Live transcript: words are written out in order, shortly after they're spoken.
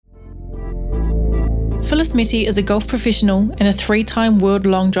Phyllis Meti is a golf professional and a 3-time world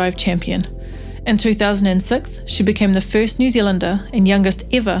long drive champion. In 2006, she became the first New Zealander and youngest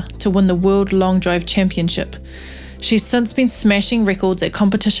ever to win the World Long Drive Championship. She's since been smashing records at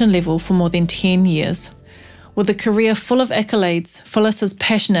competition level for more than 10 years. With a career full of accolades, Phyllis is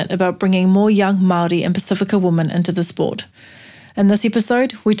passionate about bringing more young Māori and Pacifica women into the sport. In this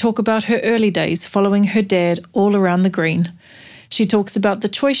episode, we talk about her early days following her dad all around the green. She talks about the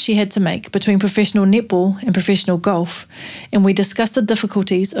choice she had to make between professional netball and professional golf, and we discuss the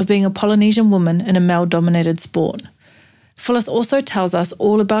difficulties of being a Polynesian woman in a male-dominated sport. Phyllis also tells us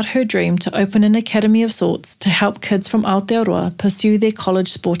all about her dream to open an academy of sorts to help kids from Aotearoa pursue their college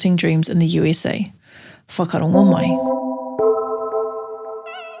sporting dreams in the USA. Whakarongo mai.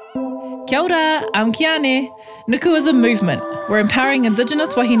 Kia ora, I'm Kiane. Nuku is a movement. We're empowering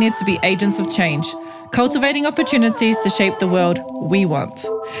Indigenous wahine to be agents of change, cultivating opportunities to shape the world we want.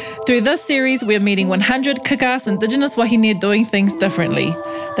 Through this series, we're meeting 100 kick-ass Indigenous wahine doing things differently.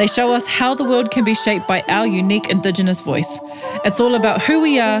 They show us how the world can be shaped by our unique Indigenous voice. It's all about who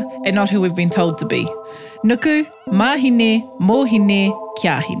we are and not who we've been told to be. Nuku, mahine, mohine,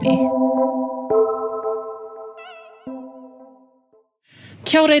 kia hine.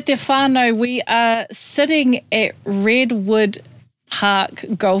 Kia ora te whānau. We are sitting at Redwood Park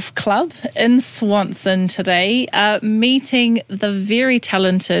Golf Club in Swanson today, meeting the very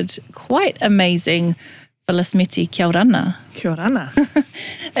talented, quite amazing Phyllis Meti. Kia ora. Kia ora.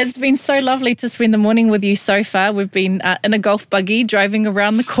 It's been so lovely to spend the morning with you so far. We've been in a golf buggy driving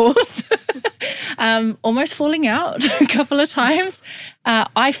around the course, almost falling out a couple of times.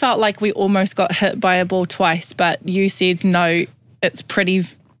 I felt like we almost got hit by a ball twice, but you said no, it's pretty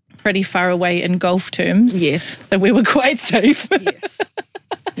far away in golf terms. Yes. So we were quite safe. Yes.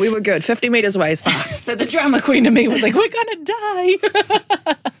 We were good. 50 metres away is far. So the drama queen of me was like, we're going to die.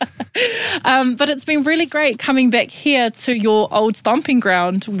 But it's been really great coming back here to your old stomping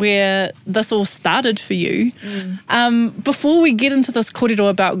ground where this all started for you. Before we get into this kōrero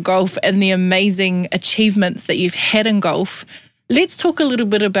about golf and the amazing achievements that you've had in golf, let's talk a little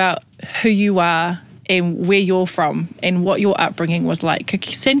bit about who you are and where you're from and what your upbringing was like.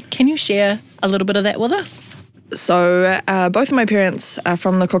 Can you share a little bit of that with us? So both of my parents are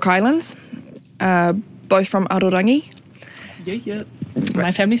from the Cook Islands, both from Arorangi. Yeah.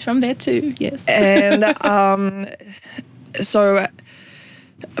 My family's from there too, yes. And so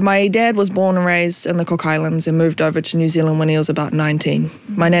my dad was born and raised in the Cook Islands and moved over to New Zealand when he was about 19.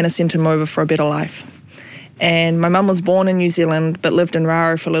 My nana sent him over for a better life. And my mum was born in New Zealand but lived in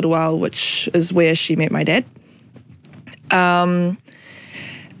Raro for a little while, which is where she met my dad.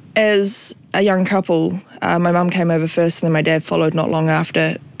 As a young couple, my mum came over first and then my dad followed not long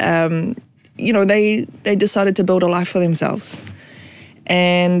after. They decided to build a life for themselves.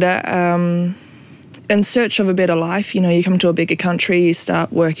 And in search of a better life, you come to a bigger country, you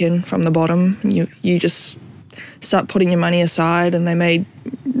start working from the bottom, you just start putting your money aside, and they made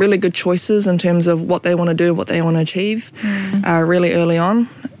really good choices in terms of what they want to do, what they want to achieve really early on.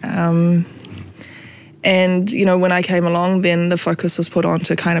 And, when I came along, then the focus was put on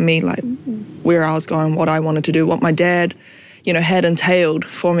to kind of me, like where I was going, what I wanted to do, what my dad, had entailed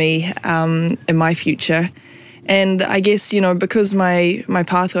for me in my future. And I guess, because my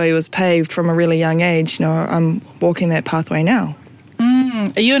pathway was paved from a really young age, I'm walking that pathway now.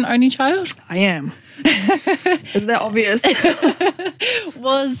 Are you an only child? I am. Is that obvious?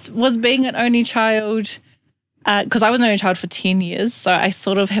 Was being an only child, because I was an only child for 10 years, so I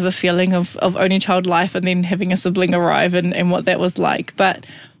sort of have a feeling of only child life and then having a sibling arrive and what that was like. But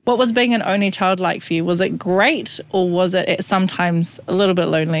what was being an only child like for you? Was it great, or was it at sometimes a little bit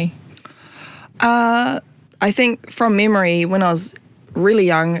lonely? I think from memory, when I was really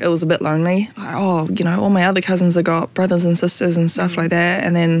young, it was a bit lonely. Like, all my other cousins have got brothers and sisters and stuff like that.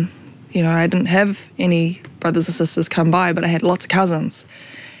 And then, I didn't have any brothers or sisters come by, but I had lots of cousins.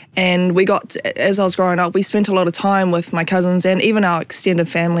 And as I was growing up, we spent a lot of time with my cousins and even our extended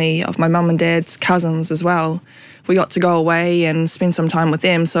family of my mum and dad's cousins as well. We got to go away and spend some time with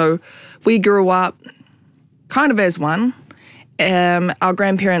them. So we grew up kind of as one. Our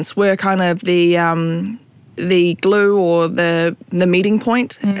grandparents were kind of the glue or the meeting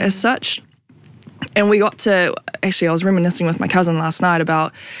point as such. And we got to, actually I was reminiscing with my cousin last night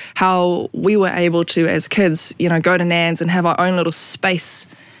about how we were able to, as kids, go to Nan's and have our own little space.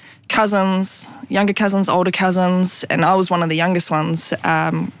 Cousins, younger cousins, older cousins, and I was one of the youngest ones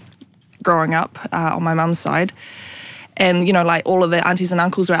growing up on my mum's side. And, like all of the aunties and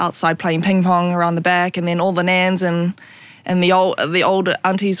uncles were outside playing ping pong around the back, and then all the Nans and and the old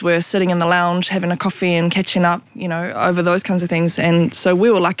aunties were sitting in the lounge having a coffee and catching up, over those kinds of things. And so we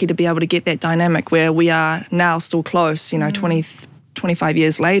were lucky to be able to get that dynamic where we are now still close, 20, 25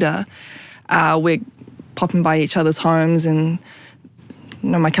 years later. We're popping by each other's homes, and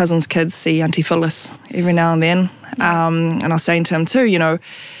my cousin's kids see Auntie Phyllis every now and then. And I was saying to him too,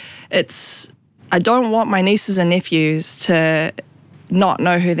 I don't want my nieces and nephews to not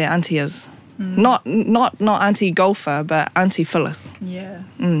know who their auntie is. Not Auntie Golfer, but Auntie Phyllis. Yeah.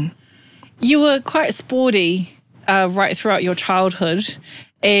 You were quite sporty right throughout your childhood,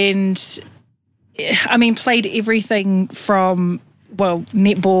 and played everything from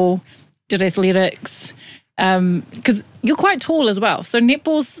netball, did athletics, because you're quite tall as well. So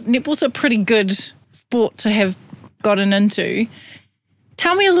netball's a pretty good sport to have gotten into.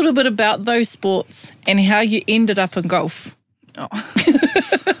 Tell me a little bit about those sports and how you ended up in golf. Oh.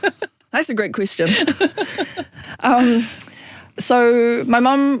 That's a great question. So my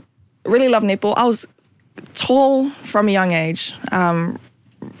mum really loved netball. I was tall from a young age.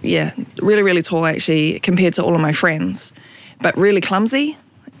 Really, really tall actually compared to all of my friends, but really clumsy.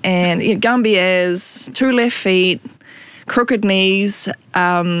 And Gumby as 2 left feet, crooked knees,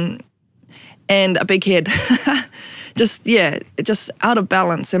 and a big head. just out of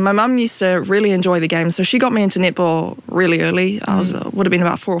balance. And my mum used to really enjoy the game, so she got me into netball really early. I would have been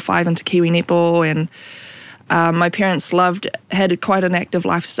about 4 or 5 into Kiwi netball, and my parents had quite an active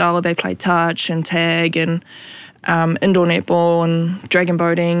lifestyle. They played touch and tag and indoor netball and dragon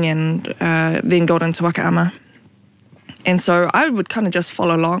boating, and then got into wakaama. And so I would kind of just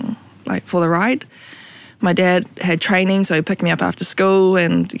follow along, for the ride. My dad had training, so he'd pick me up after school,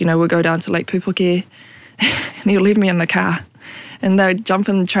 and we'd go down to Lake Pupuke, and he'd leave me in the car, and they'd jump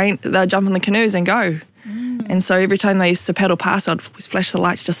in the canoes and go. And so every time they used to paddle past, I'd always flash the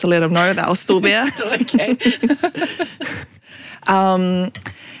lights just to let them know that I was still there. Still okay. And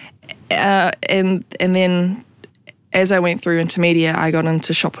then as I went through intermediate, I got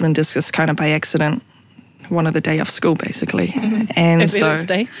into shot put and discus kind of by accident. One of the day off school, basically. And athletics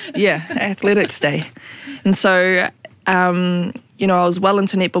day. Yeah, athletics day. And so, I was well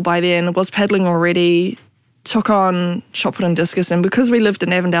into netball by then, was paddling already, took on shot put and discus. And because we lived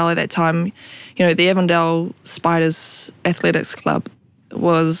in Avondale at that time, the Avondale Spiders Athletics Club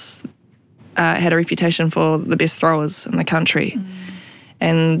had a reputation for the best throwers in the country.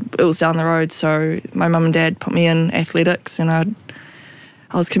 And it was down the road, so my mum and dad put me in athletics, and I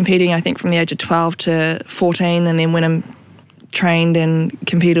was competing, I think, from the age of 12 to 14, and then went and trained and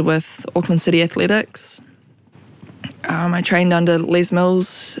competed with Auckland City Athletics. I trained under Les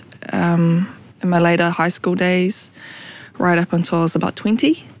Mills in my later high school days, right up until I was about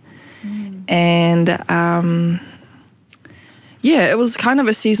 20. And, it was kind of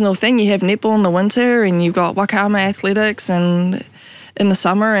a seasonal thing. You have netball in the winter, and you've got wakaama athletics and in the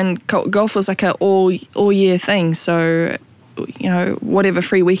summer, and golf was like an all year thing. So whatever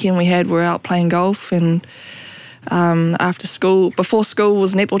free weekend we had, we were out playing golf. And after school, before school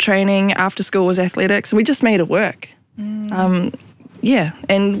was netball training, after school was athletics, and we just made it work. And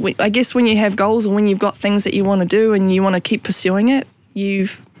I guess when you have goals, or when you've got things that you want to do and you want to keep pursuing it, you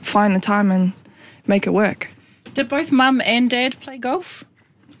find the time and make it work. Did both mum and dad play golf?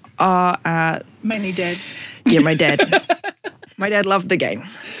 Mainly dad. Yeah, my dad. My dad loved the game.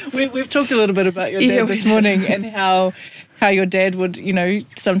 We've talked a little bit about your dad this morning, and how your dad would,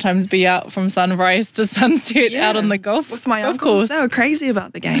 sometimes be out from sunrise to sunset out on the golf. With my uncles, of course. They were crazy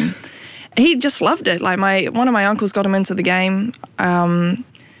about the game. He just loved it. Like one of my uncles got him into the game, and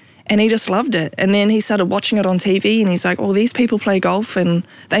he just loved it. And then he started watching it on TV, and he's like, "Oh, these people play golf, and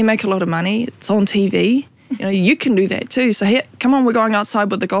they make a lot of money. It's on TV. You can do that too. So here, come on, we're going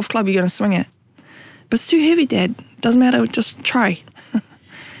outside with the golf club. You're going to swing it." But it's too heavy, Dad. Doesn't matter. Just try.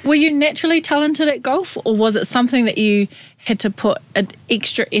 Were you naturally talented at golf, or was it something that you had to put an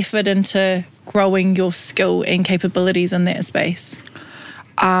extra effort into growing your skill and capabilities in that space?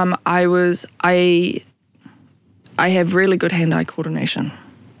 I have really good hand-eye coordination.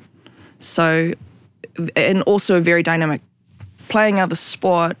 So, and also very dynamic. Playing other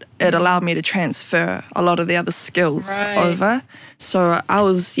sport, it allowed me to transfer a lot of the other skills over. So I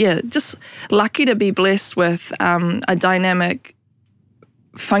was, just lucky to be blessed with a dynamic,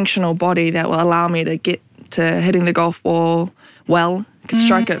 functional body that will allow me to get to hitting the golf ball well, could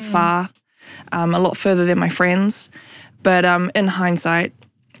strike it far, a lot further than my friends. But in hindsight,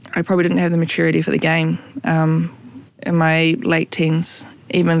 I probably didn't have the maturity for the game in my late teens,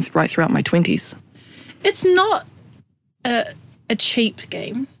 even right throughout my 20s. It's not a cheap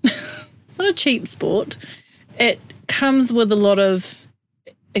game. It's not a cheap sport. It comes with a lot of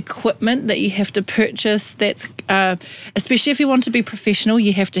equipment that you have to purchase that's especially if you want to be professional,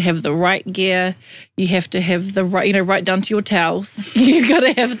 you have to have the right gear, you have to have the right, right down to your towels. You've got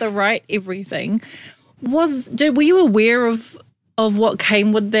to have the right everything. Were you aware of what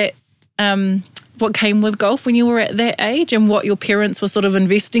came with that, what came with golf when you were at that age, and what your parents were sort of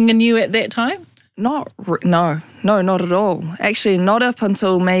investing in you at that time? No, not at all. Actually, not up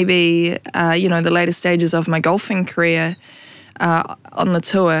until maybe, the later stages of my golfing career on the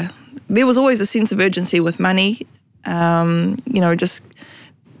tour. There was always a sense of urgency with money, just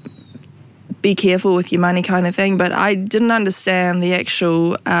be careful with your money kind of thing. But I didn't understand the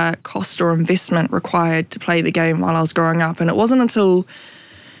actual cost or investment required to play the game while I was growing up. And it wasn't until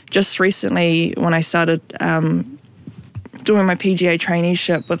just recently when I started doing my PGA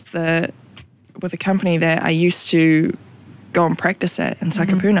traineeship with a company that I used to go and practice at in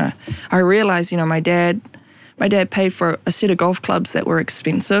Takapuna, I realised, my dad paid for a set of golf clubs that were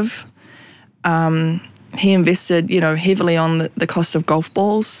expensive. He invested, heavily on the cost of golf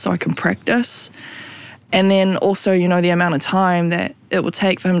balls so I can practice. And then also, the amount of time that it would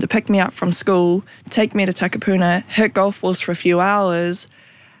take for him to pick me up from school, take me to Takapuna, hit golf balls for a few hours,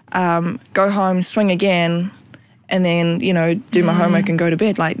 go home, swing again, and then, do my homework and go to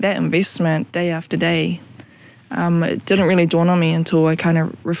bed. Like that investment day after day, it didn't really dawn on me until I kind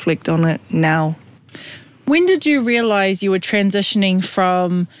of reflect on it now. When did you realise you were transitioning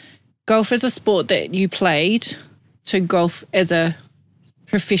from golf as a sport that you played to golf as a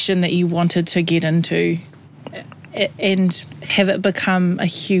profession that you wanted to get into and have it become a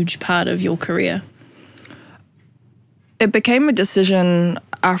huge part of your career? It became a decision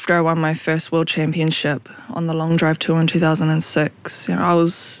after I won my first World Championship on the Long Drive Tour in 2006. I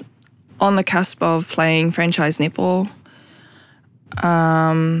was on the cusp of playing franchise netball,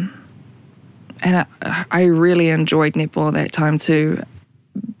 and I really enjoyed netball at that time too.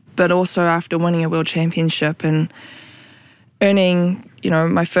 But also after winning a World Championship and earning,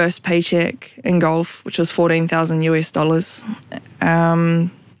 my first paycheck in golf, which was $14,000 US,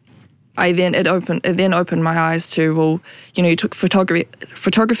 it then opened my eyes to, you took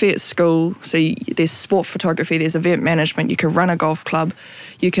photography at school, so there's sport photography, there's event management, you can run a golf club,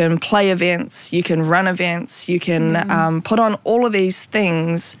 you can play events, you can run events, you can put on all of these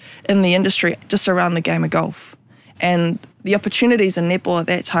things in the industry just around the game of golf. And the opportunities in netball at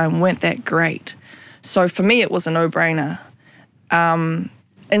that time weren't that great. So for me, it was a no-brainer.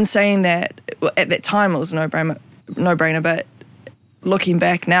 In saying that, at that time it was a no-brainer, but looking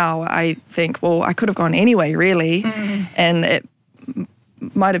back now, I think, I could have gone anyway, really, and it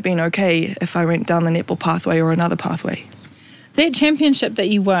might have been okay if I went down the netball pathway or another pathway. That championship that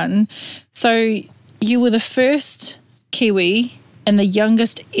you won, so you were the first Kiwi and the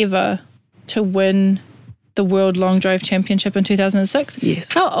youngest ever to win the World Long Drive Championship in 2006?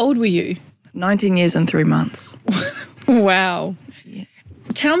 Yes. How old were you? 19 years and 3 months. Wow. Yeah.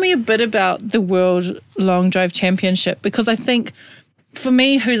 Tell me a bit about the World Long Drive Championship, because I think for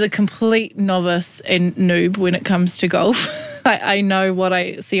me, who's a complete novice and noob when it comes to golf, I know what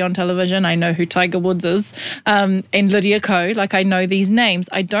I see on television. I know who Tiger Woods is, and Lydia Ko. Like, I know these names.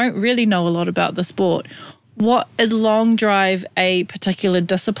 I don't really know a lot about the sport. What is long drive a particular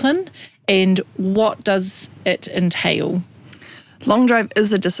discipline, and what does it entail? Long drive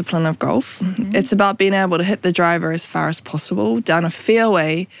is a discipline of golf. It's about being able to hit the driver as far as possible down a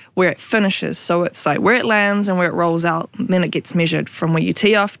fairway where it finishes. So it's like where it lands and where it rolls out, and then it gets measured from where you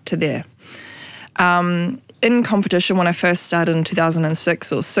tee off to there. In competition, when I first started in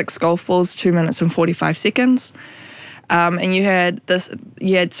 2006, it was 6 golf balls, 2 minutes and 45 seconds. And you had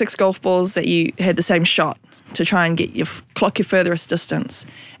 6 golf balls that you had the same shot to try and get clock your furthest distance.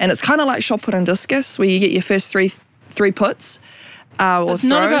 And it's kind of like shot put and discus, where you get your first three puts. So it's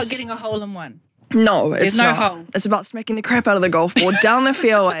not about getting a hole in one. No, it's not. There's no hole. It's about smacking the crap out of the golf ball down the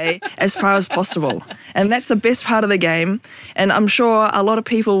fairway as far as possible. And that's the best part of the game. And I'm sure a lot of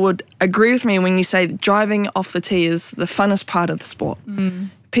people would agree with me when you say driving off the tee is the funnest part of the sport.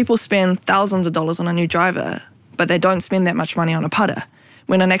 People spend thousands of dollars on a new driver, but they don't spend that much money on a putter.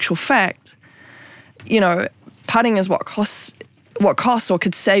 When in actual fact, putting is what costs or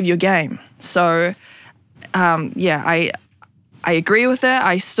could save your game. So, I agree with it.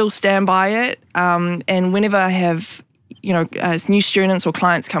 I still stand by it. And whenever I have, as new students or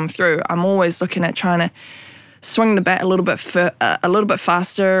clients come through, I'm always looking at trying to swing the bat a little bit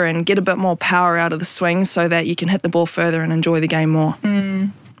faster and get a bit more power out of the swing so that you can hit the ball further and enjoy the game more.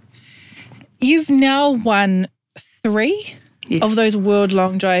 You've now won 3 of those World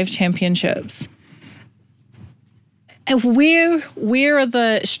Long Drive Championships. And where are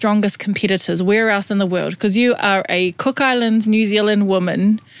the strongest competitors? Where else in the world? Because you are a Cook Islands, New Zealand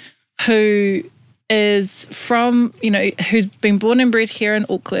woman who is from, who's been born and bred here in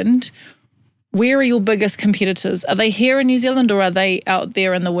Auckland. Where are your biggest competitors? Are they here in New Zealand or are they out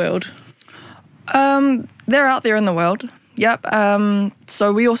there in the world? They're out there in the world. Yep.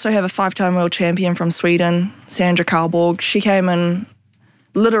 So we also have a 5-time world champion from Sweden, Sandra Karlborg. She came in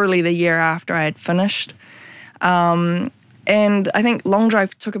literally the year after I had finished. And I think long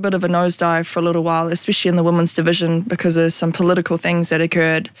drive took a bit of a nosedive for a little while, especially in the women's division, because of some political things that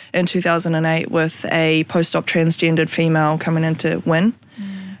occurred in 2008 with a post-op transgendered female coming in to win.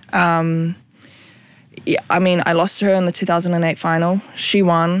 Yeah, I mean, I lost to her in the 2008 final. She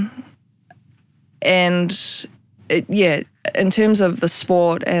won. And in terms of the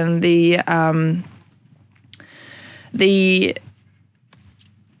sport and I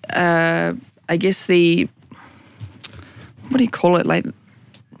guess what do you call it? Like,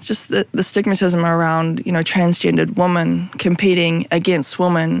 just the stigmatism around, transgendered women competing against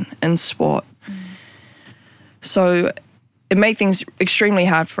women in sport. So it made things extremely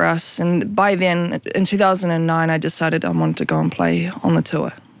hard for us. And by then, in 2009, I decided I wanted to go and play on the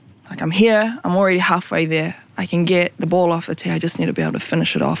tour. Like, I'm here, I'm already halfway there. I can get the ball off the tee, I just need to be able to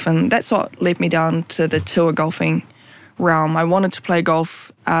finish it off. And that's what led me down to the tour golfing realm. I wanted to play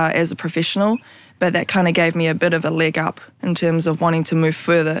golf as a professional, but that kind of gave me a bit of a leg up in terms of wanting to move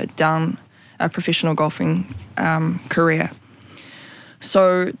further down a professional golfing career.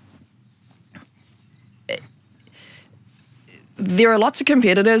 So there are lots of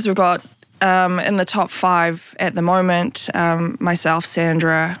competitors. We've got in the top 5 at the moment, myself,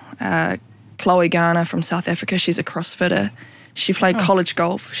 Sandra, Chloe Garner from South Africa. She's a CrossFitter. She played college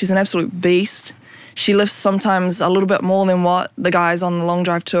golf. She's an absolute beast. She lifts sometimes a little bit more than what the guys on the long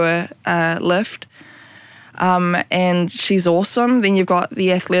drive tour lift. And she's awesome. Then you've got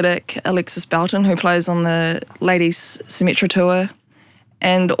the athletic Alexis Belton, who plays on the ladies Symetra tour,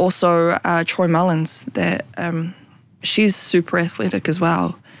 and also Troy Mullins. That she's super athletic as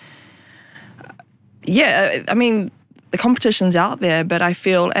well. Yeah, I mean, the competition's out there, but I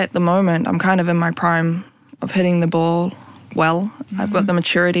feel at the moment I'm kind of in my prime of hitting the ball well. Mm-hmm. I've got the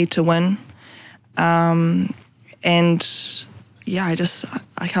maturity to win. And yeah,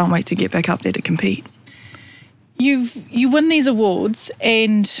 I can't wait to get back up there to compete. You win these awards,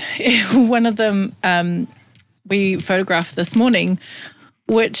 and one of them we photographed this morning,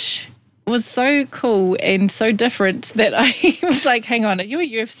 which was so cool and so different that I was like, hang on, are you a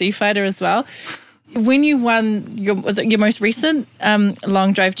UFC fighter as well? When you won your most recent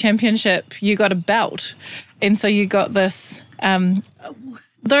long drive championship, you got a belt. And so you got this,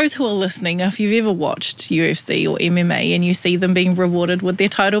 those who are listening, if you've ever watched UFC or MMA and you see them being rewarded with their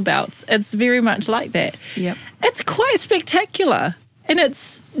title belts, it's very much like that. Yep. It's quite spectacular. And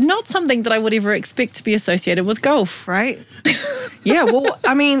it's not something that I would ever expect to be associated with golf. Right? Yeah, well,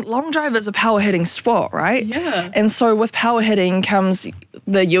 I mean, long drive is a power hitting sport, right? Yeah. And so with power hitting comes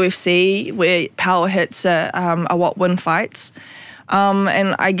the UFC, where power hits are what win fights.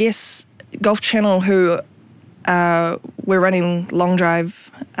 And I guess Golf Channel, who we're running long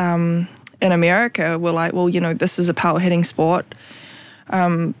drive in America, were like, well, this is a power hitting sport.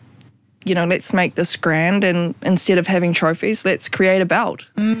 Let's make this grand, and instead of having trophies, let's create a belt.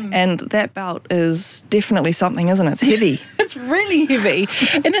 And that belt is definitely something, isn't it? It's heavy. It's really heavy,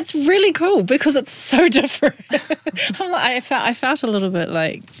 and it's really cool because it's so different. I felt a little bit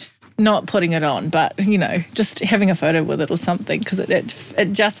like not putting it on, but just having a photo with it or something, because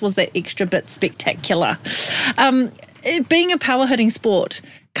it just was that extra bit spectacular. Being a power hitting sport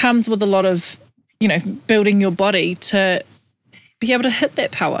comes with a lot of building your body to be able to hit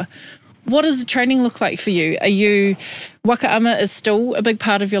that power. What does the training look like for you? Are you, wakaama is still a big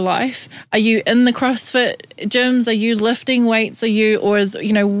part of your life? Are you in the CrossFit gyms? Are you lifting weights?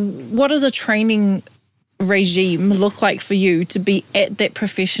 What does a training regime look like for you to be at that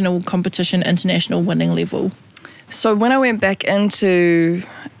professional competition, international winning level? So when I went back into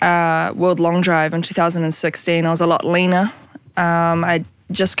World Long Drive in 2016, I was a lot leaner. I'd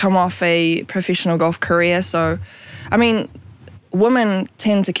just come off a professional golf career. So, I mean, women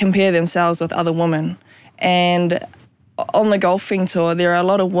tend to compare themselves with other women, and on the golfing tour there are a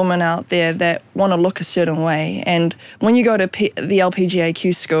lot of women out there that want to look a certain way, and when you go to the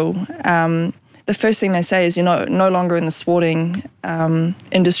LPGA school, the first thing they say is you're no longer in the sporting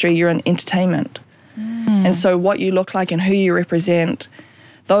industry, you're in entertainment. And so what you look like and who you represent,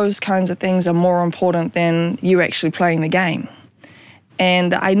 those kinds of things are more important than you actually playing the game.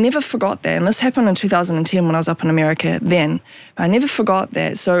 And I never forgot that. And this happened in 2010 when I was up in America then. I never forgot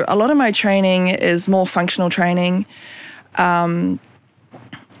that. So a lot of my training is more functional training.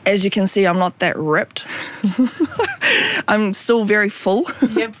 As you can see, I'm not that ripped. I'm still very full.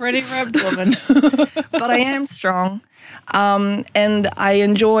 You're pretty ripped, woman. But I am strong. And I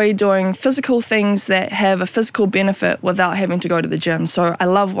enjoy doing physical things that have a physical benefit without having to go to the gym. So I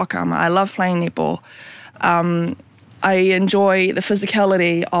love wakama. I love playing netball. I enjoy the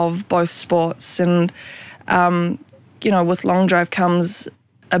physicality of both sports. And, with long drive comes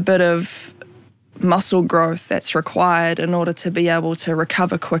a bit of muscle growth that's required in order to be able to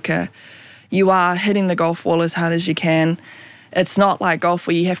recover quicker. You are hitting the golf ball as hard as you can. It's not like golf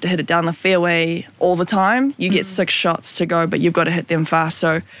where you have to hit it down the fairway all the time. You get 6 shots to go, but you've got to hit them fast.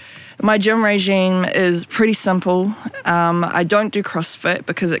 So my gym regime is pretty simple. I don't do CrossFit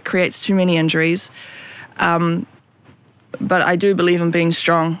because it creates too many injuries. But I do believe in being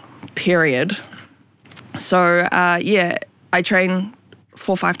strong, period. So, I train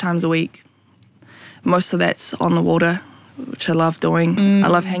 4 or 5 times a week. Most of that's on the water, which I love doing. I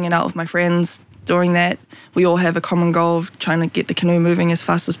love hanging out with my friends, doing that. We all have a common goal of trying to get the canoe moving as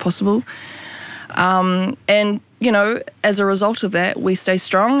fast as possible. And, as a result of that, we stay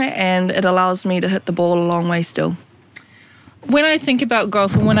strong and it allows me to hit the ball a long way still. When I think about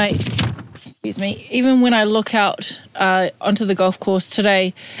golf and even when I look out onto the golf course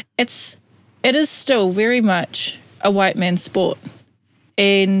today, it is still very much a white man's sport.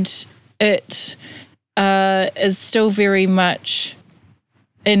 And it is still very much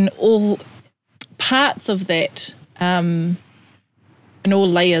in all parts of that, in all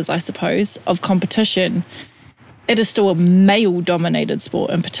layers, I suppose, of competition. It is still a male-dominated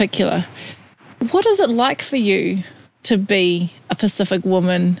sport in particular. What is it like for you to be a Pacific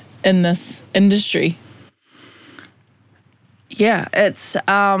woman in this industry? Yeah, it's,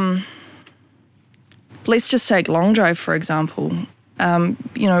 let's just take long drive, for example.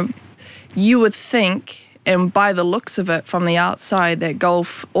 You would think, and by the looks of it from the outside, that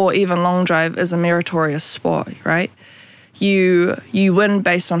golf or even long drive is a meritorious sport, right? You win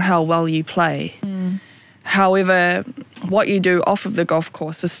based on how well you play. However, what you do off of the golf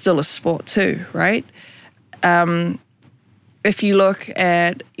course is still a sport too, right? If you look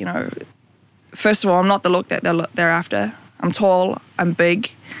at, first of all, I'm not the look that they're after. I'm tall, I'm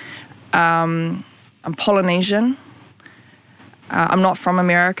big, I'm Polynesian, I'm not from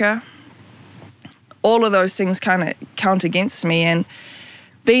America. All of those things kind of count against me. And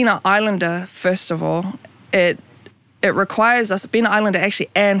being an islander, first of all, it requires us, being an islander actually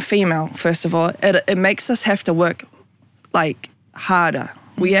and female, first of all, it makes us have to work harder.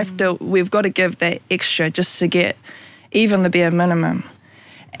 We've got to give that extra just to get even the bare minimum.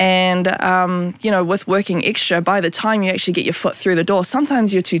 And, with working extra, by the time you actually get your foot through the door,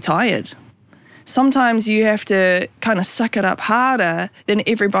 sometimes you're too tired. Sometimes you have to kind of suck it up harder than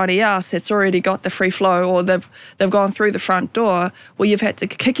everybody else that's already got the free flow, or they've gone through the front door, or you've had to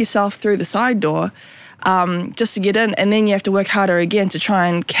kick yourself through the side door just to get in, and then you have to work harder again to try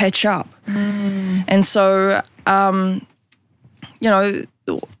and catch up. And so,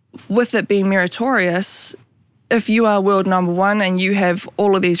 with it being meritorious, if you are world number one and you have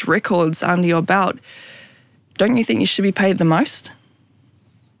all of these records under your belt, don't you think you should be paid the most?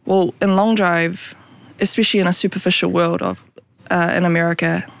 Well, in long drive, especially in a superficial world of in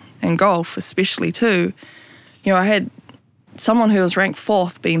America and golf especially too, I had someone who was ranked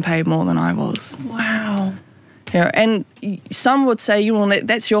 4th being paid more than I was. Wow. And some would say,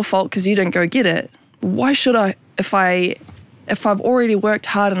 that's your fault because you didn't go get it. Why should I, if I've already worked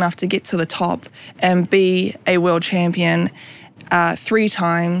hard enough to get to the top and be a world champion 3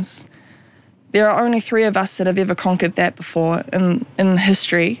 times? There are only 3 of us that have ever conquered that before in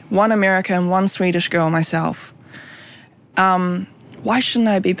history. 1 American, 1 Swedish girl, myself. Why shouldn't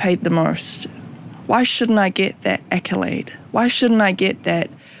I be paid the most? Why shouldn't I get that accolade? Why shouldn't I get that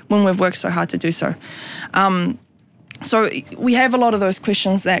when we've worked so hard to do so? So we have a lot of those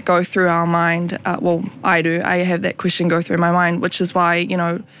questions that go through our mind. I do. I have that question go through my mind, which is why,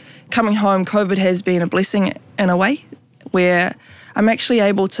 coming home, COVID has been a blessing in a way where I'm actually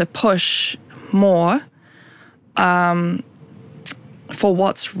able to push more for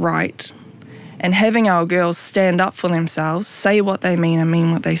what's right, and having our girls stand up for themselves, say what they mean and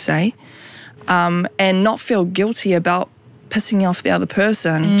mean what they say, and not feel guilty about pissing off the other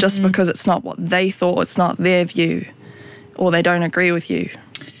person just because it's not what they thought, it's not their view, or they don't agree with you.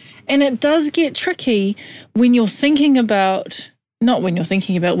 And it does get tricky when you're thinking about, not when you're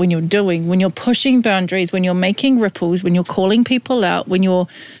thinking about, when you're doing, when you're pushing boundaries, when you're making ripples, when you're calling people out, when you're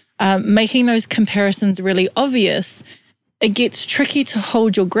making those comparisons really obvious. it gets tricky to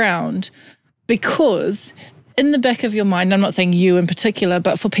hold your ground, because in the back of your mind, I'm not saying you in particular,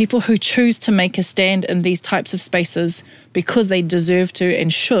 but for people who choose to make a stand in these types of spaces because they deserve to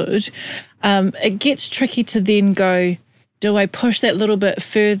and should, it gets tricky to then go, do I push that little bit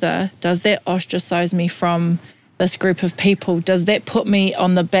further? Does that ostracize me from this group of people? Does that put me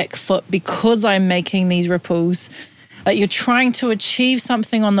on the back foot because I'm making these ripples? Like, you're trying to achieve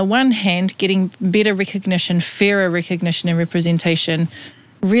something on the one hand, getting better recognition, fairer recognition and representation,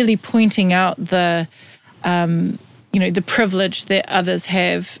 really pointing out the the privilege that others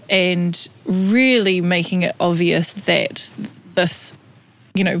have, and really making it obvious that this,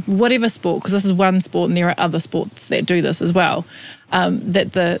 whatever sport, because this is one sport and there are other sports that do this as well,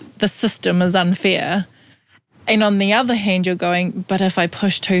 that the system is unfair. And on the other hand, you're going, but if I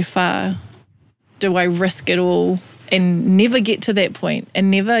push too far, do I risk it all and never get to that point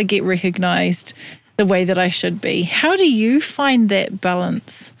and never get recognised the way that I should be? How do you find that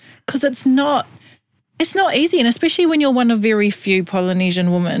balance? Because it's not easy, and especially when you're one of very few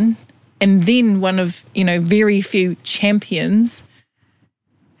Polynesian women and then one of, very few champions.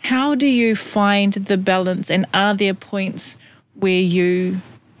 How do you find the balance, and are there points where you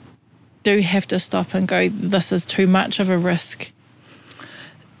do have to stop and go, this is too much of a risk?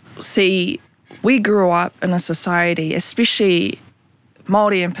 See, we grew up in a society, especially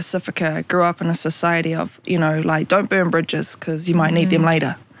Māori and Pacifica grew up in a society of, don't burn bridges because you might need them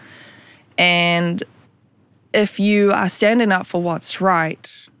later. And if you are standing up for what's right,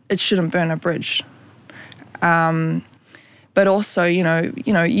 it shouldn't burn a bridge. But also, when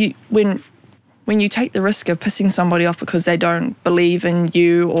you take the risk of pissing somebody off because they don't believe in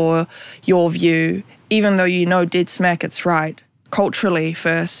you or your view, even though dead smack it's right, culturally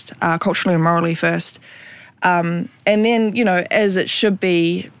and morally first, and then, as it should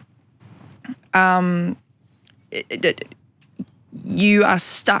be, you are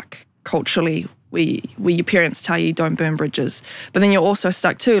stuck culturally where your parents tell you don't burn bridges. But then you're also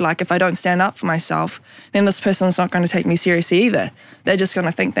stuck too, like, if I don't stand up for myself, then this person's not going to take me seriously either. They're just going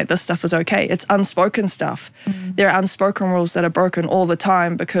to think that this stuff is okay. It's unspoken stuff. There are unspoken rules that are broken all the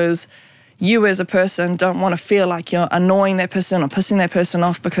time because you as a person don't want to feel like you're annoying that person or pissing that person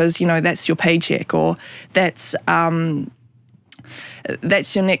off because, that's your paycheck, or that's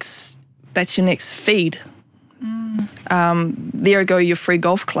your next feed. There go your free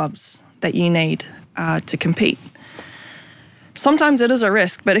golf clubs that you need to compete. Sometimes it is a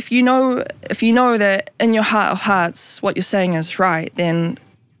risk, but if you know that in your heart of hearts what you're saying is right, then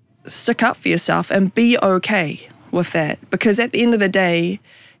stick up for yourself and be okay with that. Because at the end of the day,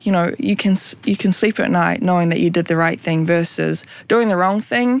 you can sleep at night knowing that you did the right thing versus doing the wrong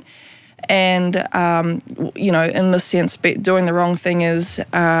thing. And in this sense, doing the wrong thing is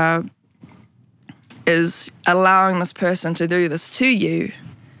allowing this person to do this to you,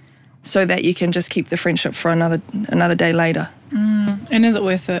 so that you can just keep the friendship for another day later. And is it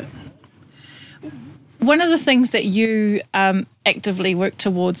worth it? One of the things that you actively work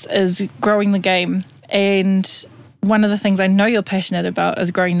towards is growing the game. And one of the things I know you're passionate about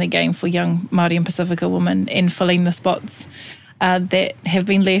is growing the game for young Māori and Pacifica women and filling the spots that have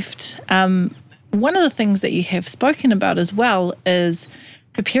been left. One of the things that you have spoken about as well is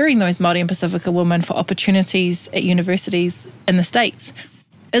preparing those Māori and Pacifica women for opportunities at universities in the States.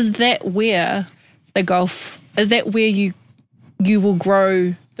 Is that where you will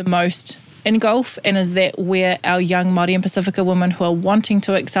grow the most in golf? And is that where our young Māori and Pacifica women who are wanting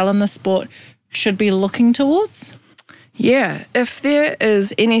to excel in the sport should be looking towards? Yeah, if there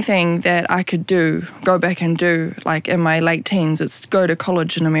is anything that I could go back and do, like in my late teens, it's go to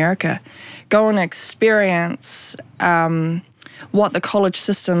college in America. Go and experience what the college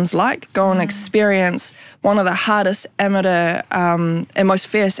system's like. Go and experience one of the hardest amateur and most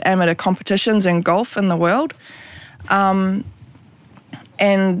fierce amateur competitions in golf in the world, and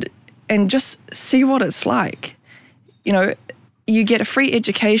just see what it's like. You get a free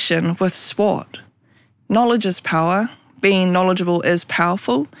education with sport. Knowledge is power. Being knowledgeable is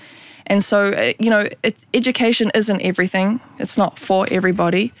powerful. And so, education isn't everything. It's not for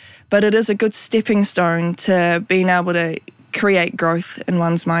everybody, but it is a good stepping stone to being able to create growth in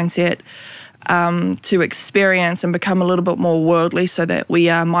one's mindset, to experience and become a little bit more worldly so that we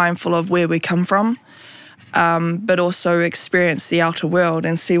are mindful of where we come from, but also experience the outer world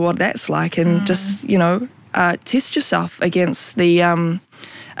and see what that's like, and just, test yourself against the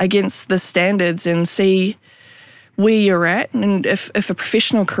standards and see where you're at. And if a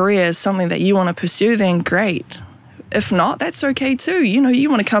professional career is something that you want to pursue, then great. If not, that's okay too. You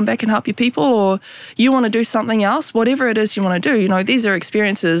want to come back and help your people, or you want to do something else, whatever it is you want to do. These are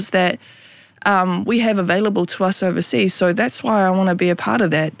experiences that we have available to us overseas. So that's why I want to be a part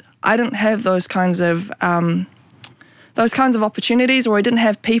of that. I didn't have those kinds of opportunities, or I didn't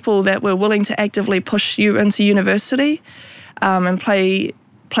have people that were willing to actively push you into university and play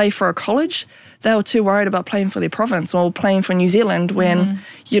for a college. They were too worried about playing for their province or playing for New Zealand when,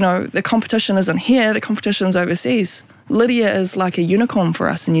 the competition isn't here, the competition's overseas. Lydia is like a unicorn for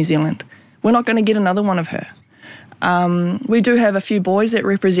us in New Zealand. We're not going to get another one of her. We do have a few boys that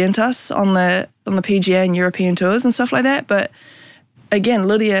represent us on the PGA and European tours and stuff like that, but again,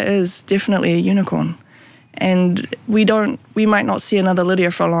 Lydia is definitely a unicorn. And we might not see another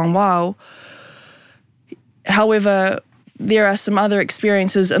Lydia for a long while. However, there are some other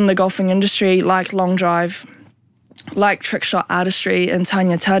experiences in the golfing industry, like long drive, like trick shot artistry, and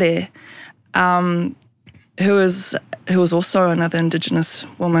Tanya Tare, who is also another Indigenous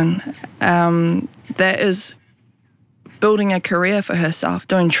woman that is building a career for herself,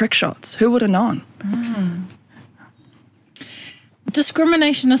 doing trick shots. Who would have known?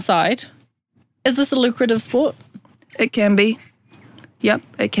 Discrimination aside, is this a lucrative sport? It can be. Yep,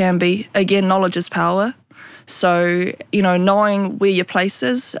 it can be. Again, knowledge is power. So, knowing where your place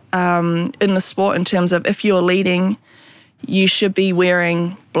is in the sport in terms of if you're leading, you should be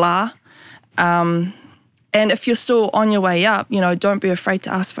wearing blah. And if you're still on your way up, don't be afraid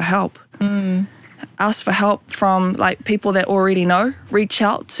to ask for help. Ask for help from people that already know. Reach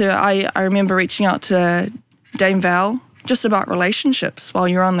out to, I remember reaching out to Dame Val just about relationships while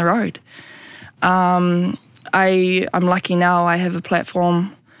you're on the road. I'm lucky now I have a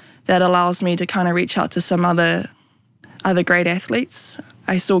platform that allows me to kind of reach out to some other great athletes.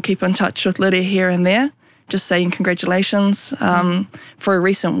 I still keep in touch with Lydia here and there, just saying congratulations for a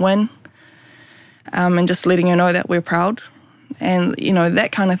recent win, and just letting her know that we're proud. And,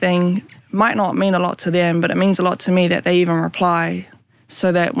 that kind of thing might not mean a lot to them, but it means a lot to me that they even reply,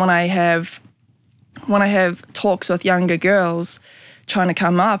 so that when I have talks with younger girls trying to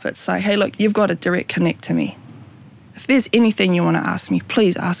come up, it's like, hey, look, you've got a direct connect to me. If there's anything you want to ask me,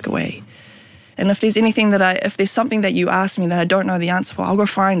 please ask away. And if there's something that you ask me that I don't know the answer for, I'll go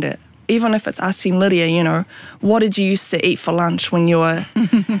find it. Even if it's asking Lydia, what did you used to eat for lunch when you were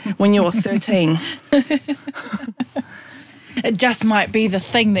 13? It just might be the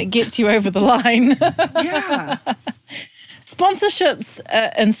thing that gets you over the line. Yeah. Sponsorships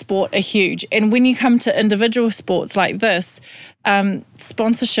in sport are huge. And when you come to individual sports like this,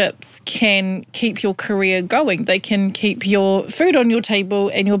 sponsorships can keep your career going. They can keep your food on your table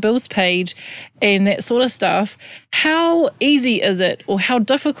and your bills paid and that sort of stuff. How easy is it, or how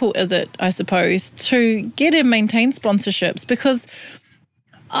difficult is it, I suppose, to get and maintain sponsorships? Because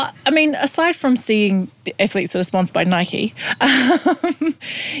aside from seeing the athletes that are sponsored by Nike,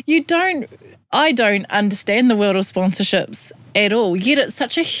 I don't understand the world of sponsorships at all, yet it's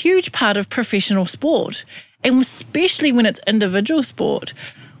such a huge part of professional sport, and especially when it's individual sport.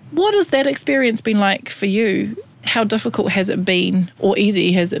 What has that experience been like for you? How difficult has it been, or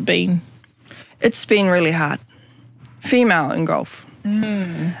easy has it been? It's been really hard. Female in golf.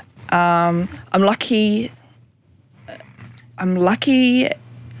 I'm lucky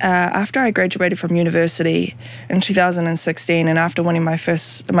after I graduated from university in 2016, and after winning my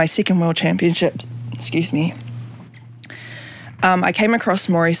second world championship, I came across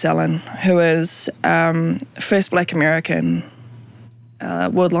Maury Sellen, who is first Black American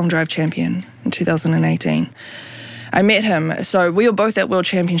World Long Drive champion in 2018. I met him, so we were both at World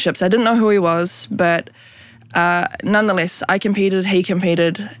Championships. I didn't know who he was, but nonetheless, I competed, he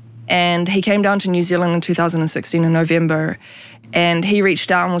competed, and he came down to New Zealand in 2016 in November. And he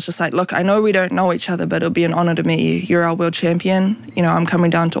reached out and was just like, look, I know we don't know each other, but it'll be an honour to meet you. You're our world champion. I'm coming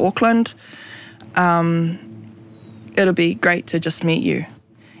down to Auckland. It'll be great to just meet you.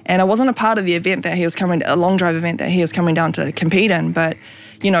 And I wasn't a part of the event that he was a long drive event that he was coming down to compete in. But,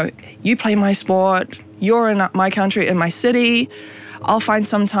 you play my sport. You're in my country, in my city. I'll find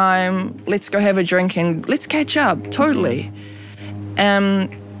some time. Let's go have a drink and let's catch up. Totally.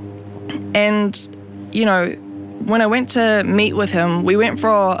 When I went to meet with him, we went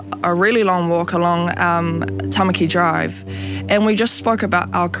for a really long walk along Tamaki Drive, and we just spoke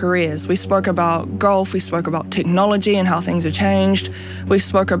about our careers. We spoke about golf, we spoke about technology and how things have changed. We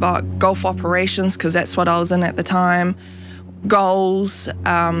spoke about golf operations, because that's what I was in at the time, goals,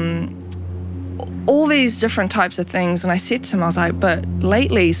 all these different types of things. And I said to him, I was like, but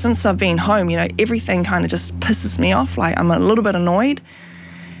lately, since I've been home, everything kind of just pisses me off. Like, I'm a little bit annoyed.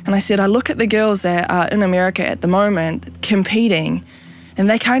 And I said, I look at the girls that are in America at the moment competing, and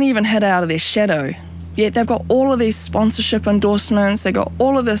they can't even hit out of their shadow. Yet they've got all of these sponsorship endorsements, they've got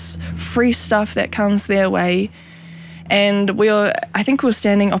all of this free stuff that comes their way. And I think we were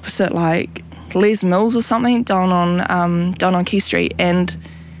standing opposite Les Mills or something down on Key Street, and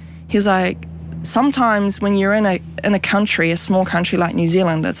he was like, sometimes when you're in a country, a small country like New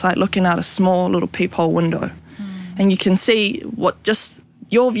Zealand, it's like looking out a small little peephole window, and you can see what just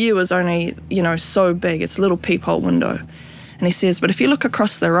your view is only, you know, so big. It's a little peephole window. And he says, but if you look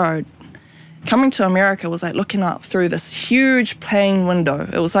across the road, coming to America was like looking out through this huge plane window.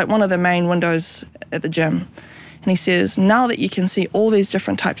 It was like one of the main windows at the gym. And he says, now that you can see all these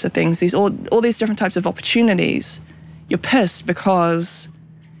different types of things, all these different types of opportunities, you're pissed because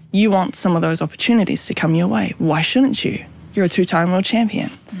you want some of those opportunities to come your way. Why shouldn't you? You're a 2-time world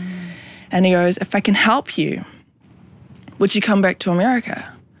champion. And he goes, if I can help you, would you come back to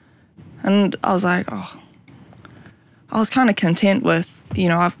America? And I was like, oh. I was kind of content with, you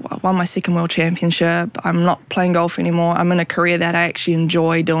know, I've won my 2nd world championship. I'm not playing golf anymore. I'm in a career that I actually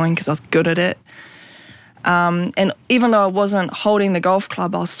enjoy doing because I was good at it. And even though I wasn't holding the golf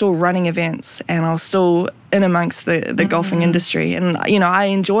club, I was still running events and I was still in amongst the golfing industry. And, you know, I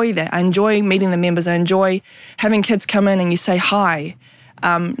enjoy that. I enjoy meeting the members. I enjoy having kids come in and you say hi,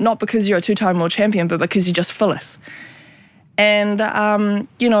 not because you're a 2-time world champion, but because you just Phyllis. And,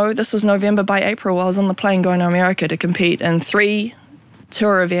 you know, this was November. By April, I was on the plane going to America to compete in 3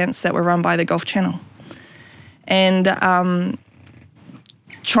 tour events that were run by the Golf Channel. And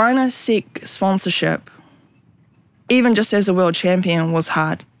trying to seek sponsorship, even just as a world champion, was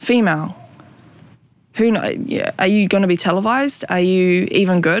hard. Female. Are you going to be televised? Are you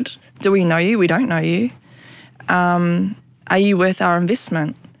even good? Do we know you? We don't know you. Are you worth our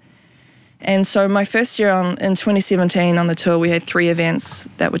investment? And so my first year in 2017 on the tour, we had 3 events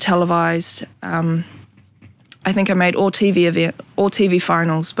that were televised. I think I made all TV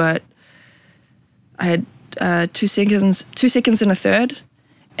finals, but I had 2 seconds and a third.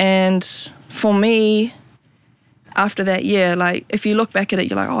 And for me, after that year, like if you look back at it,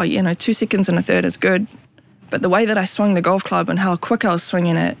 you're like, oh, you know, 2 seconds and a third is good. But the way that I swung the golf club and how quick I was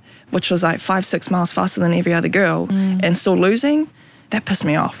swinging it, which was like 5-6 miles faster than every other girl, and still losing, that pissed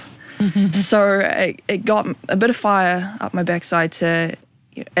me off. So it got a bit of fire up my backside to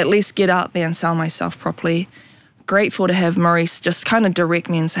at least get out there and sell myself properly. Grateful to have Maurice just kind of direct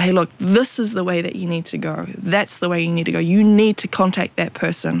me and say, hey, look, this is the way that you need to go. That's the way you need to go. You need to contact that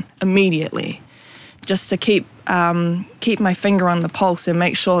person immediately, just to keep my finger on the pulse and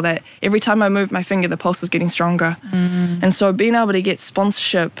make sure that every time I move my finger, the pulse is getting stronger. And so being able to get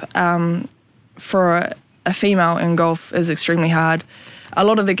sponsorship for a female in golf is extremely hard. A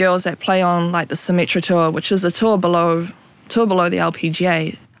lot of the girls that play on like the Symetra Tour, which is a tour below the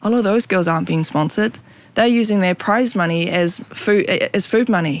LPGA, a lot of those girls aren't being sponsored. They're using their prize money as food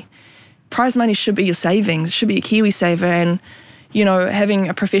money. Prize money should be your savings, should be your KiwiSaver, and you know, having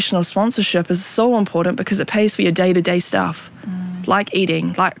a professional sponsorship is so important because it pays for your day-to-day stuff, like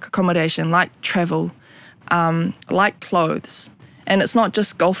eating, like accommodation, like travel, like clothes. And it's not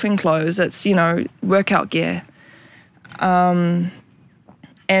just golfing clothes, it's, you know, workout gear. And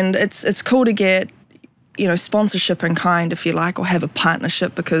it's cool to get, you know, sponsorship in kind, if you like, or have a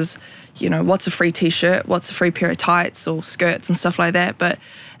partnership because, you know, what's a free T-shirt, what's a free pair of tights or skirts and stuff like that. But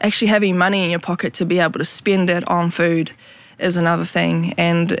actually having money in your pocket to be able to spend it on food is another thing,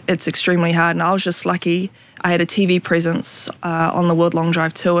 and it's extremely hard. And I was just lucky I had a TV presence on the World Long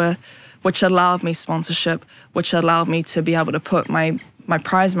Drive Tour, which allowed me sponsorship, which allowed me to be able to put my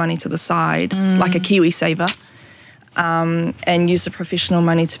prize money to the side, like a KiwiSaver, and use the professional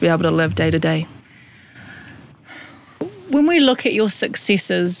money to be able to live day to day. When we look at your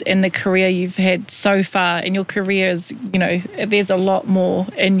successes and the career you've had so far, and your career is, you know, there's a lot more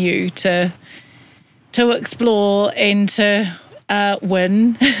in you to explore and to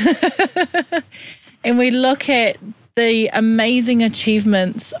win. And we look at the amazing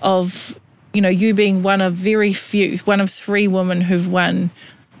achievements of, you know, you being one of 3 women who've won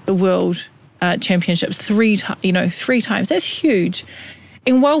the world championships 3 times. That's huge.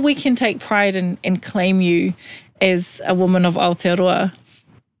 And while we can take pride and claim you as a woman of Aotearoa,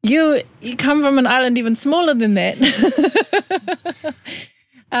 you come from an island even smaller than that.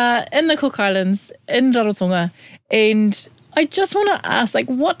 In the Cook Islands, in Rarotonga. And I just want to ask, like,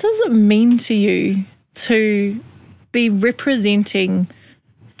 what does it mean to you to be representing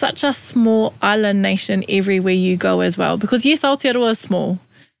such a small island nation everywhere you go as well? Because yes, Aotearoa is small.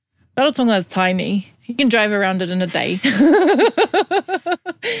 Rarotonga is tiny. You can drive around it in a day.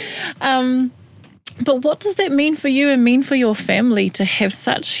 But what does that mean for you and mean for your family to have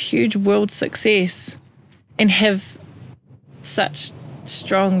such huge world success and have such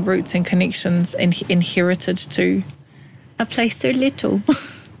strong roots and connections and heritage to a place so little?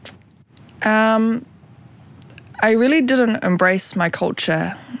 I really didn't embrace my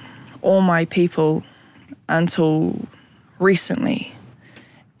culture all my people until recently.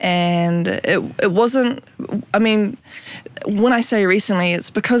 And it wasn't, I mean, when I say recently,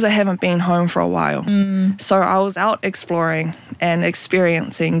 it's because I haven't been home for a while. So I was out exploring and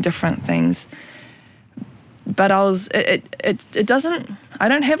experiencing different things. But it doesn't, I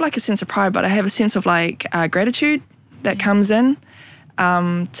don't have like a sense of pride, but I have a sense of like gratitude that comes in,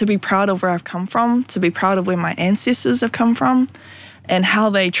 to be proud of where I've come from, to be proud of where my ancestors have come from and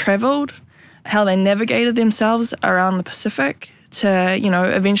how they traveled, how they navigated themselves around the Pacific to, you know,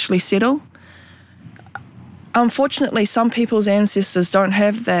 eventually settle. Unfortunately, some people's ancestors don't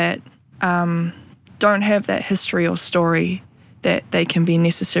have that history or story that they can be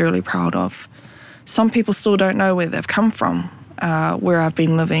necessarily proud of. Some people still don't know where they've come from, where I've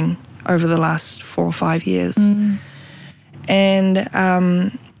been living over the last 4 or 5 years. And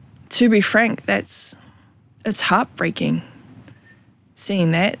to be frank, it's heartbreaking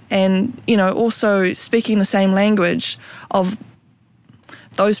seeing that. And, you know, also speaking the same language of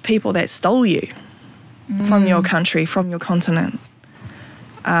those people that stole you from your country, from your continent.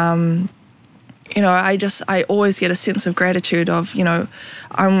 You know, I always get a sense of gratitude of, you know,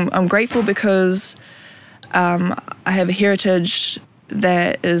 I'm grateful because I have a heritage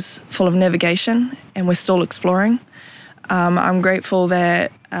that is full of navigation and we're still exploring. I'm grateful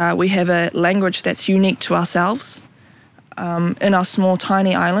that we have a language that's unique to ourselves in our small,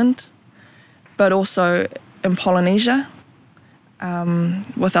 tiny island, but also in Polynesia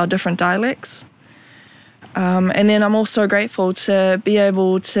with our different dialects. And then I'm also grateful to be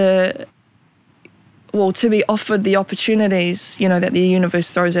able to be offered the opportunities, you know, that the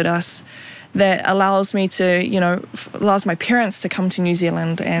universe throws at us that allows me to, you know, allows my parents to come to New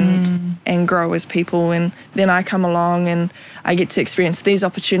Zealand and grow as people. And then I come along and I get to experience these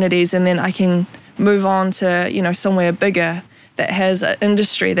opportunities, and then I can move on to, you know, somewhere bigger that has an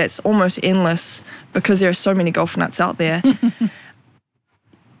industry that's almost endless because there are so many golf nuts out there.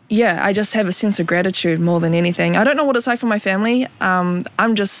 Yeah, I just have a sense of gratitude more than anything. I don't know what it's like for my family. I'm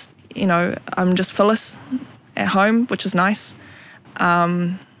just Phyllis at home, which is nice.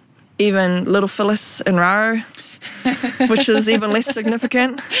 Even little Phyllis in Raro, which is even less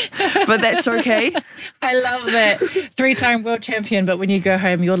significant, but that's okay. I love that. 3-time world champion, but when you go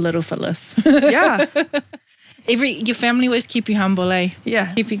home, you're little Phyllis. Yeah. Your family always keep you humble, eh?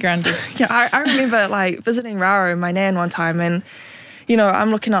 Yeah. Keep you grounded. Yeah, I remember like visiting Raro, my nan, one time, and you know, I'm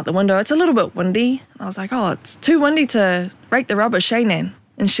looking out the window. It's a little bit windy. I was like, oh, it's too windy to rake the rubbish, hey, Nan?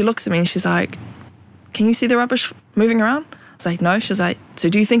 And she looks at me and she's like, can you see the rubbish moving around? I was like, no. She's like, so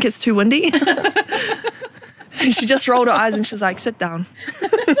do you think it's too windy? And she just rolled her eyes and she's like, sit down.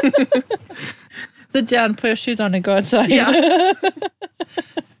 Sit down, put your shoes on and go outside. Yeah.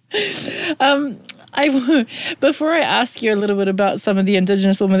 Before I ask you a little bit about some of the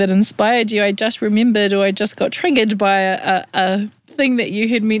Indigenous women that inspired you, I just remembered, or I just got triggered by a thing that you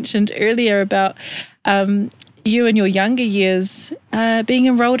had mentioned earlier about you in your younger years being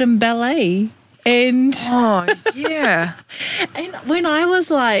enrolled in ballet. And oh, yeah. And when I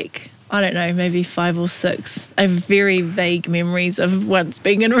was like, I don't know, maybe 5 or 6, I have very vague memories of once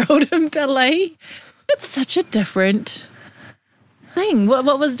being enrolled in ballet. It's such a different thing.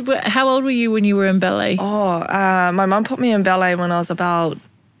 How old were you when you were in ballet? Oh, my mum put me in ballet when I was about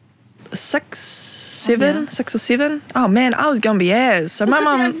 6 or 7. Oh man, I was gonna be ass. So my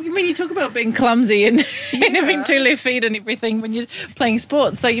mum. When you talk about being clumsy and having 2 left feet and everything when you're playing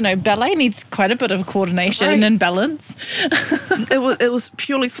sports, so you know ballet needs quite a bit of coordination and balance. It was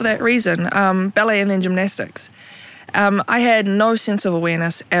purely for that reason. Ballet and then gymnastics. I had no sense of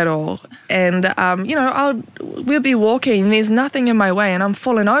awareness at all, and you know, we'll be walking, and there's nothing in my way, and I'm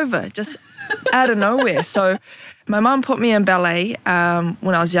falling over just out of nowhere. So my mum put me in ballet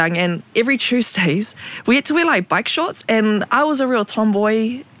when I was young, and every Tuesdays we had to wear like bike shorts, and I was a real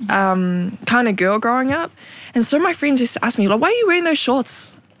tomboy kind of girl growing up, and so my friends used to ask me, like, why are you wearing those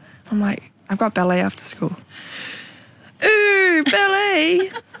shorts? I'm like, I've got ballet after school. Ooh,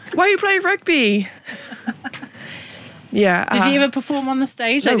 ballet. Why you play rugby? Yeah. Did you ever perform on the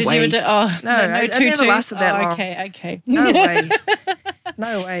stage? No like, did way. you ever do, no I never lasted that long. Okay. No way.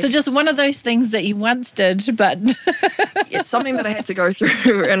 No way. So just one of those things that you once did, but it's something that I had to go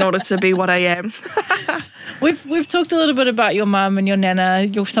through in order to be what I am. We've talked a little bit about your mum and your nana,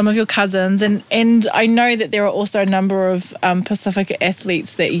 some of your cousins, and I know that there are also a number of Pacific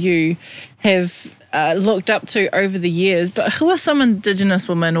athletes that you have looked up to over the years. But who are some Indigenous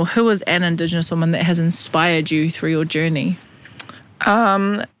women, or who is an Indigenous woman that has inspired you through your journey?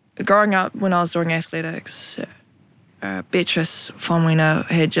 Growing up, when I was doing athletics, Beatrice Fonwina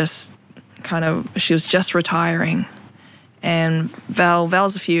had just she was just retiring, And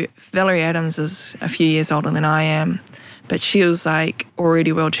Valerie Adams is a few years older than I am, but she was like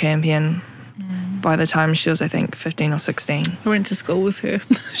already world champion by the time she was, I think, 15 or 16. I went to school with her.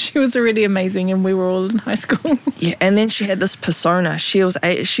 She was already amazing, and we were all in high school. Yeah, and then she had this persona. She was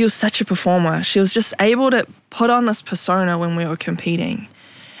such a performer. She was just able to put on this persona when we were competing.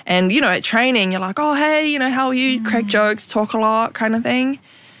 And, you know, at training, you're like, oh, hey, you know, how are you? Crack jokes, talk a lot kind of thing.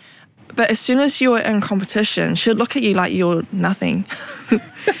 But as soon as you were in competition, she'd look at you like you're nothing.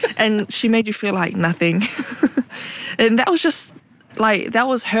 And she made you feel like nothing. And that was just, like, that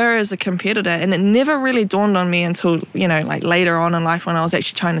was her as a competitor. And it never really dawned on me until, you know, like later on in life when I was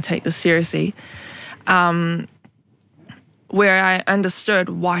actually trying to take this seriously, where I understood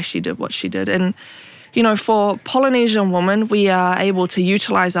why she did what she did. And, you know, for Polynesian women, we are able to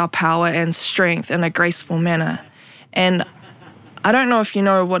utilize our power and strength in a graceful manner. And I don't know if you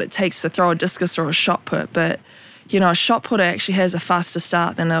know what it takes to throw a discus or a shot put, but, you know, a shot putter actually has a faster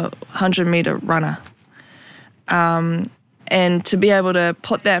start than a 100-meter runner. And to be able to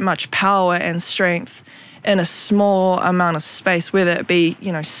put that much power and strength in a small amount of space, whether it be,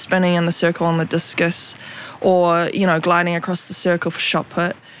 you know, spinning in the circle on the discus or, you know, gliding across the circle for shot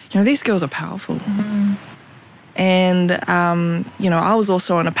put, you know, these girls are powerful. Mm-hmm. And, you know, I was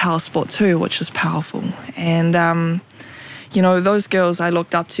also in a power sport too, which is powerful. And, you know, those girls I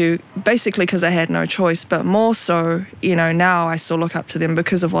looked up to basically because I had no choice, but more so, you know, now I still look up to them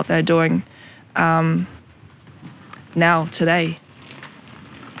because of what they're doing now, today.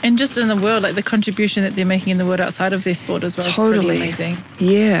 And just in the world, like the contribution that they're making in the world outside of their sport as well. Totally. Is pretty amazing.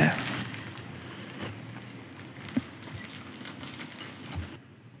 Yeah.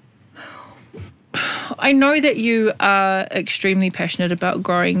 I know that you are extremely passionate about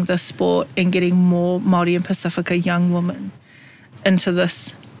growing the sport and getting more Māori and Pacifica young women into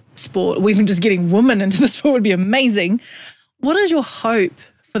this sport, or even just getting women into the sport would be amazing. What is your hope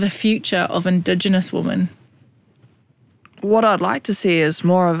for the future of Indigenous women? What I'd like to see is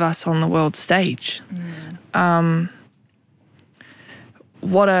more of us on the world stage.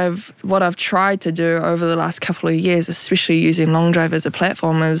 What I've tried to do over the last couple of years, especially using long drive as a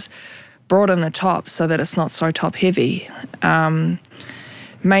platform, is broaden the top so that it's not so top heavy.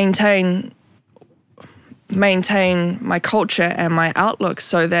 Maintain my culture and my outlook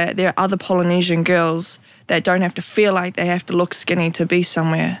so that there are other Polynesian girls that don't have to feel like they have to look skinny to be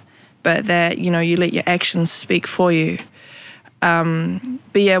somewhere, but that, you know, you let your actions speak for you.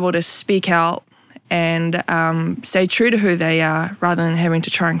 Be able to speak out and stay true to who they are rather than having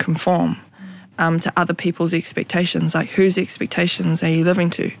to try and conform to other people's expectations. Like, whose expectations are you living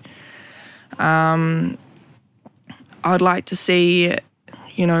to? I'd like to see,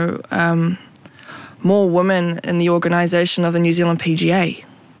 you know, more women in the organisation of the New Zealand PGA,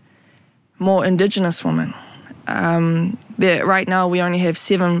 more Indigenous women. Right now we only have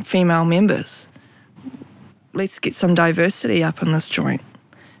 7 female members. Let's get some diversity up in this joint.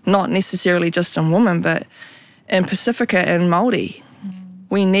 Not necessarily just in women, but in Pacifica and Māori.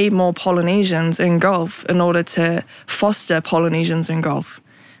 We need more Polynesians in golf in order to foster Polynesians in golf.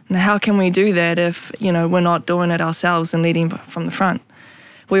 Now, how can we do that if, you know, we're not doing it ourselves and leading from the front?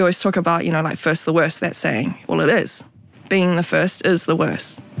 We always talk about, you know, like first the worst, that saying. Well, it is. Being the first is the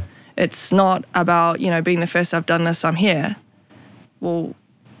worst. It's not about, you know, being the first, I've done this, I'm here. Well,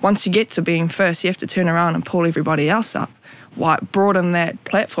 once you get to being first, you have to turn around and pull everybody else up. Why broaden that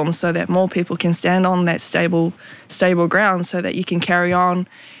platform so that more people can stand on that stable ground so that you can carry on,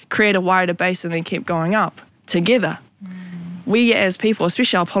 create a wider base and then keep going up together. We as people,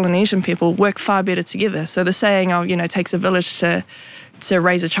 especially our Polynesian people, work far better together. So the saying, oh, you know, it takes a village to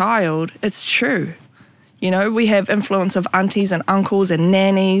raise a child, it's true. You know, we have influence of aunties and uncles and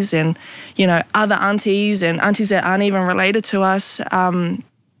nannies and, you know, other aunties and aunties that aren't even related to us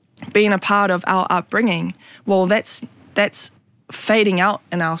being a part of our upbringing. Well, that's fading out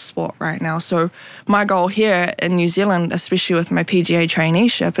in our sport right now. So my goal here in New Zealand, especially with my PGA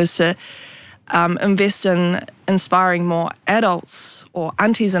traineeship, is to invest in inspiring more adults or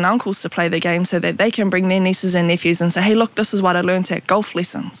aunties and uncles to play the game so that they can bring their nieces and nephews and say, hey, look, this is what I learned at golf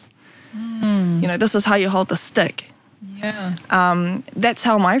lessons. You know, this is how you hold the stick. Yeah. That's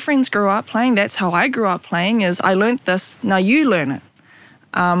how my friends grew up playing. That's how I grew up playing, is I learned this, now you learn it.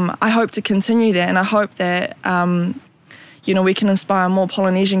 I hope to continue that, and I hope that, you know, we can inspire more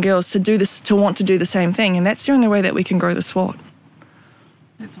Polynesian girls to do this, to want to do the same thing, and that's the only way that we can grow the sport.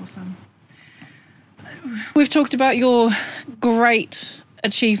 That's awesome. We've talked about your great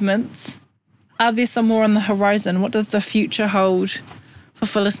achievements. Are there some more on the horizon? What does the future hold for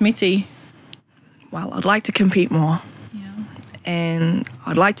Phyllis Meti? Well, I'd like to compete more. Yeah. And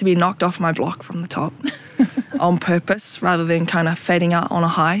I'd like to be knocked off my block from the top on purpose rather than kind of fading out on a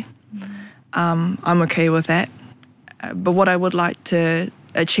high. I'm okay with that. But what I would like to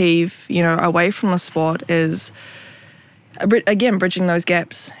achieve, away from the sport is, again, bridging those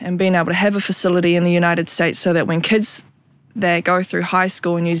gaps and being able to have a facility in the United States so that when kids that go through high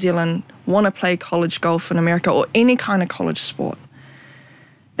school in New Zealand want to play college golf in America or any kind of college sport,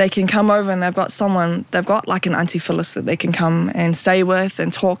 they can come over and they've got like an Auntie Phyllis that they can come and stay with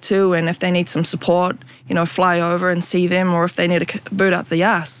and talk to, and if they need some support, fly over and see them, or if they need to boot up the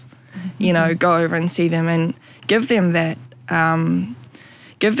ass, go over and see them and give them that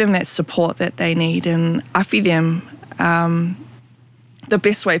support that they need and awhi them the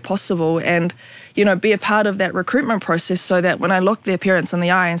best way possible, and be a part of that recruitment process so that when I look their parents in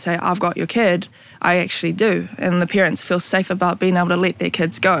the eye and say, I've got your kid, I actually do, and the parents feel safe about being able to let their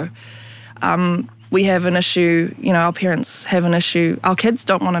kids go. We have an issue, our parents have an issue, our kids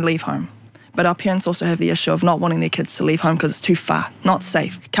don't want to leave home, but our parents also have the issue of not wanting their kids to leave home because it's too far, not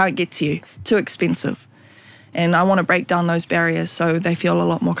safe, can't get to you, too expensive. And I want to break down those barriers so they feel a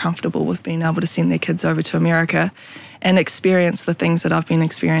lot more comfortable with being able to send their kids over to America and experience the things that I've been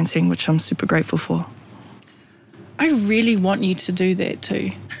experiencing, which I'm super grateful for. I really want you to do that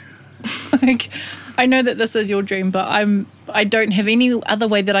too. I know that this is your dream, but I don't have any other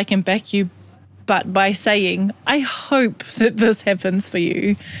way that I can back you but by saying, I hope that this happens for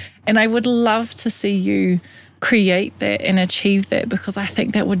you. And I would love to see you create that and achieve that, because I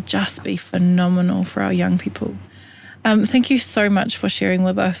think that would just be phenomenal for our young people. Thank you so much for sharing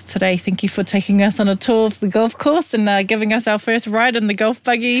with us today. Thank you for taking us on a tour of the golf course and giving us our first ride in the golf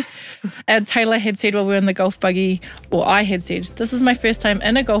buggy. Taylor had said while we were in the golf buggy, or I had said, this is my first time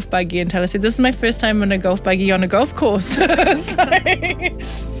in a golf buggy, and Taylor said, this is my first time in a golf buggy on a golf course.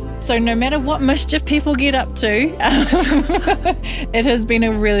 So no matter what mischief people get up to, it has been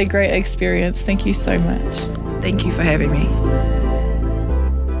a really great experience. Thank you so much. Thank you for having me.